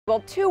Well,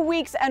 2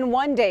 weeks and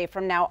 1 day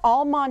from now,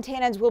 all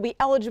Montanans will be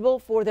eligible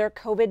for their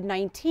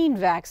COVID-19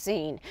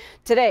 vaccine.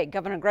 Today,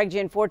 Governor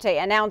Gianforte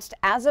announced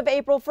as of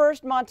April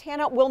 1st,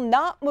 Montana will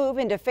not move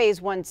into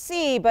Phase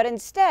 1C, but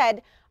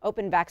instead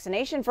open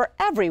vaccination for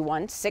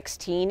everyone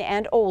 16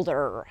 and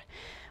older.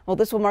 Well,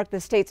 this will mark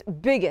the state's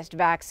biggest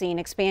vaccine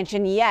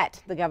expansion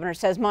yet. The governor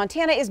says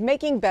Montana is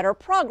making better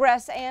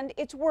progress and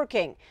it's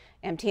working.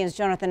 MTN's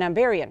Jonathan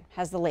Ambarian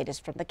has the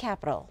latest from the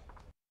Capitol.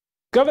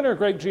 Governor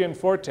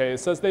Gianforte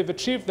says they've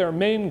achieved their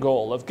main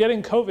goal of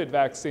getting COVID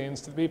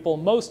vaccines to the people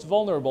most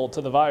vulnerable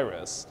to the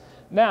virus.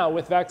 Now,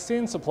 with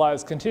vaccine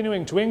supplies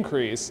continuing to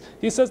increase,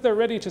 he says they're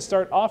ready to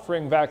start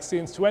offering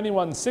vaccines to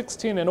anyone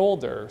 16 and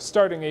older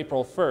starting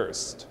April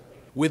 1st.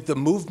 With the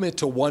movement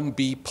to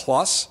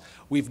 1B+,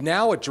 we've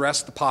now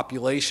addressed the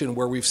population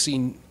where we've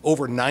seen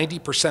over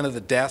 90% of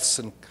the deaths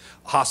and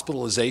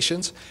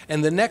hospitalizations,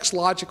 and the next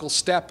logical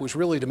step was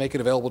really to make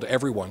it available to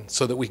everyone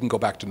so that we can go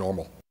back to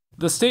normal.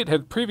 The state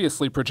had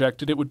previously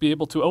projected it would be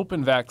able to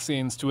open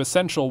vaccines to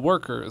essential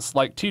workers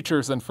like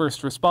teachers and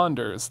first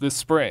responders this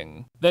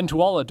spring, then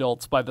to all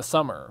adults by the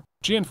summer.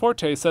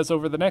 Gianforte says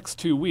over the next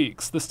 2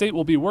 weeks, the state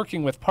will be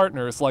working with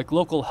partners like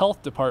local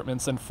health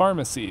departments and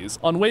pharmacies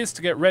on ways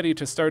to get ready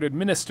to start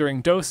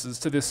administering doses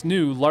to this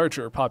new,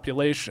 larger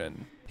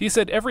population. He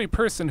said every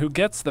person who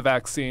gets the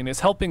vaccine is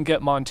helping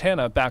get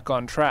Montana back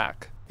on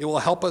track. It will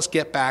help us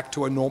get back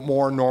to a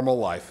more normal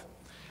life,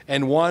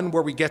 and one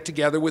where we get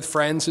together with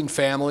friends and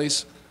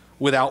families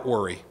without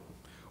worry,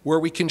 where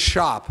we can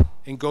shop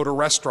and go to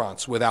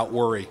restaurants without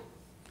worry,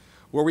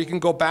 where we can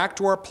go back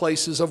to our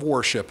places of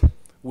worship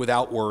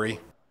without worry.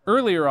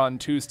 Earlier on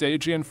Tuesday,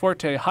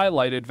 Gianforte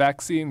highlighted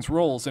vaccines'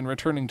 roles in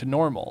returning to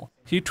normal.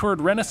 He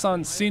toured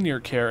Renaissance Senior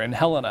Care in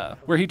Helena,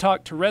 where he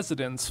talked to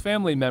residents,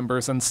 family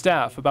members, and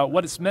staff about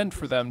what it's meant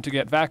for them to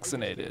get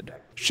vaccinated.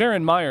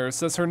 Sharon Myers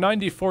says her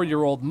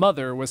 94-year-old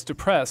mother was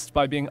depressed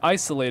by being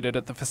isolated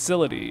at the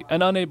facility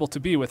and unable to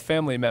be with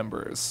family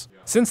members.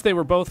 Since they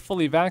were both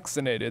fully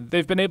vaccinated,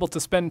 they've been able to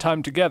spend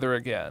time together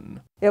again.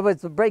 It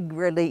was a big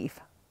relief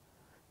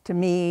to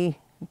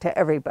me, to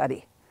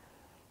everybody.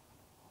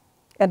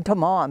 And to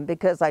Mom,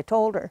 because I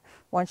told her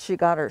once she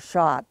got her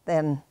shot,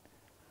 then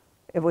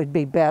it would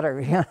be better,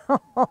 you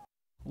know.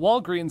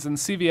 Walgreens and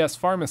CVS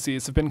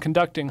pharmacies have been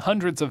conducting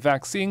hundreds of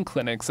vaccine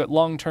clinics at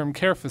long-term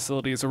care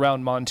facilities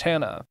around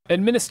Montana,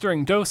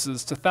 administering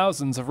doses to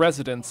thousands of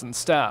residents and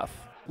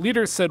staff.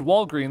 Leaders said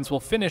Walgreens will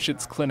finish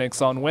its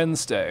clinics on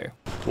Wednesday.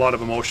 A lot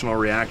of emotional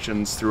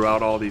reactions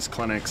throughout all these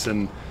clinics,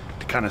 and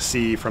to kind of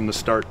see from the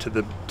start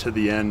to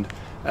the end,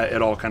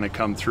 it all kind of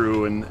come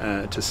through,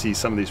 and to see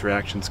some of these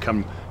reactions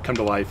come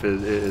to life,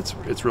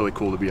 it's really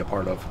cool to be a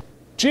part of.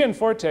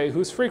 Gianforte,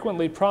 who's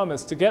frequently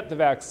promised to get the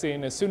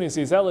vaccine as soon as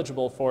he's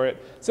eligible for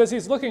it, says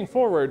he's looking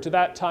forward to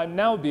that time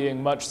now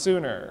being much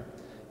sooner.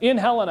 In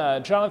Helena,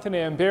 Jonathan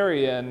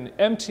Ambarian,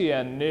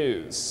 MTN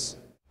News.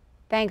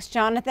 Thanks,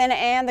 Jonathan.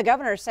 And the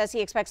governor says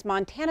he expects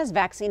Montana's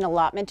vaccine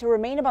allotment to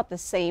remain about the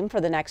same for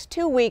the next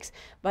 2 weeks,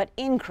 but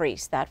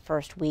increase that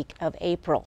first week of April.